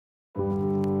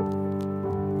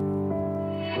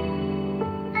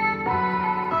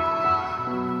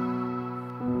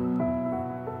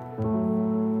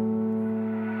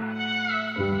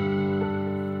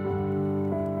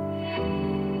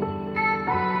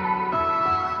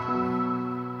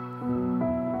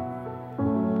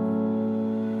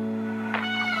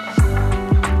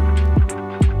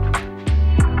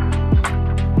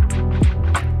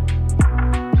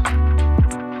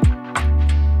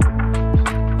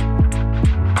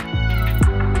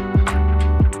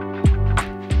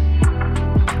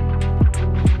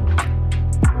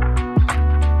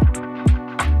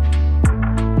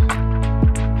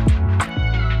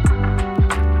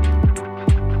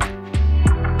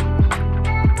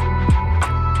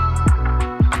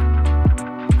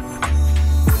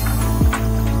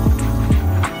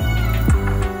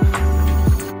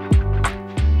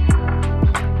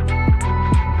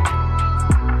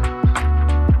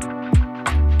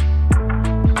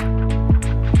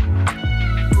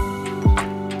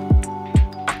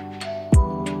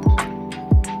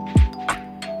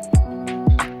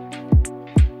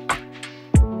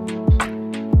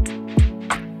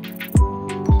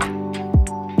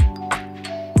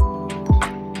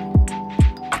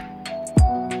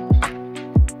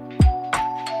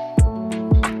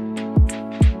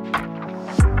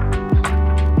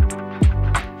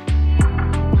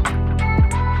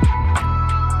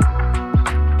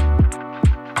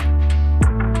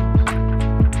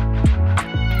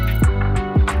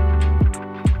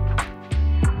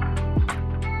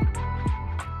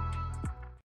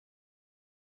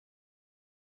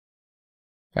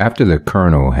After the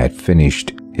colonel had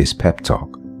finished his pep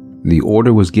talk, the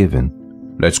order was given.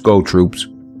 "Let's go, troops.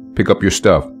 Pick up your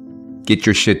stuff. Get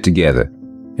your shit together.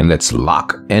 And let's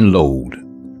lock and load.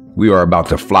 We are about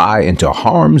to fly into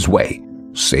harm's way.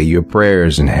 Say your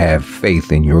prayers and have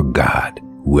faith in your God,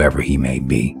 whoever he may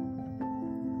be."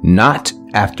 Knot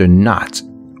after knot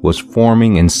was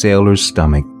forming in Sailor's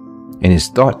stomach, and his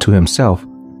thought to himself,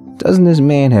 "Doesn't this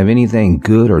man have anything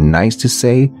good or nice to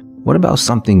say? What about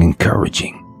something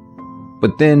encouraging?"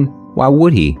 But then, why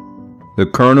would he? The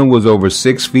colonel was over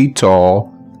 6 feet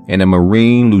tall and a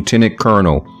Marine lieutenant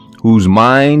colonel whose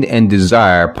mind and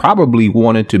desire probably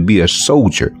wanted to be a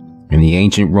soldier in the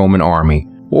ancient Roman army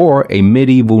or a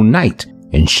medieval knight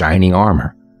in shining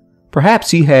armor. Perhaps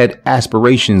he had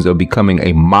aspirations of becoming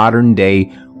a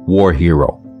modern-day war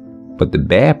hero. But the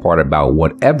bad part about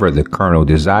whatever the colonel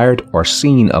desired or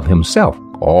seen of himself,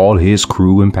 all his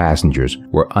crew and passengers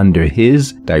were under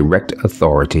his direct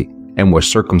authority and were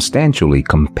circumstantially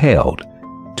compelled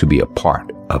to be a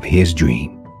part of his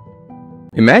dream.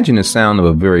 Imagine the sound of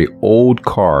a very old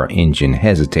car engine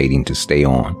hesitating to stay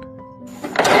on.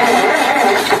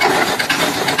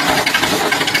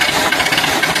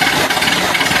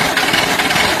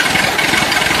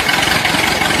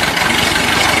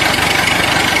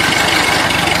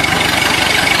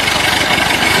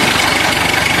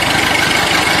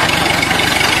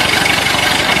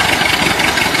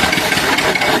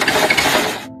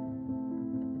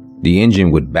 The engine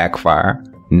would backfire,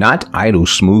 not idle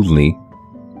smoothly,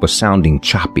 but sounding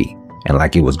choppy and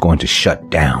like it was going to shut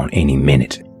down any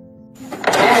minute.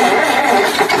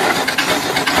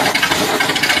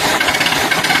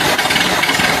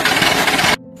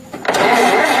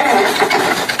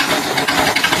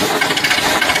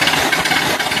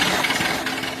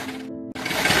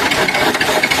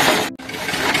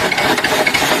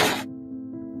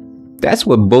 That's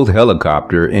what both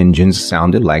helicopter engines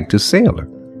sounded like to Sailor.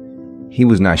 He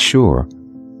was not sure.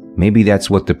 Maybe that's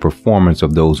what the performance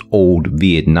of those old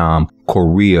Vietnam,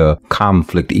 Korea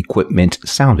conflict equipment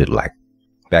sounded like.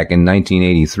 Back in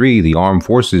 1983, the armed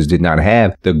forces did not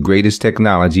have the greatest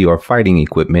technology or fighting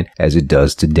equipment as it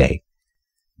does today.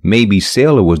 Maybe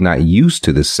Sailor was not used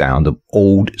to the sound of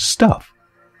old stuff,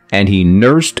 and he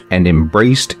nursed and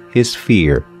embraced his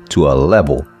fear to a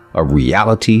level of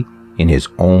reality in his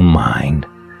own mind.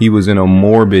 He was in a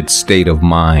morbid state of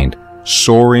mind,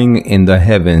 soaring in the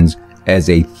heavens as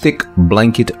a thick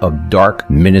blanket of dark,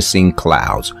 menacing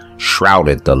clouds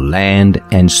shrouded the land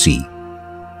and sea.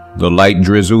 The light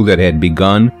drizzle that had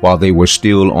begun while they were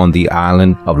still on the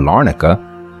island of Larnaca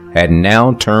had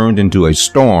now turned into a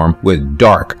storm with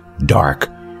dark,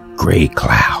 gray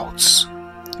clouds.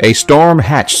 A storm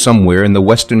hatched somewhere in the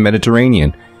western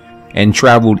Mediterranean and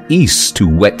traveled east to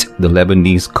wet the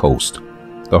Lebanese coast.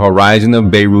 The horizon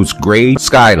of Beirut's gray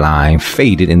skyline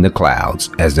faded in the clouds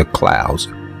as the clouds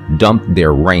dumped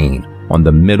their rain on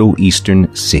the Middle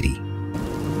Eastern city.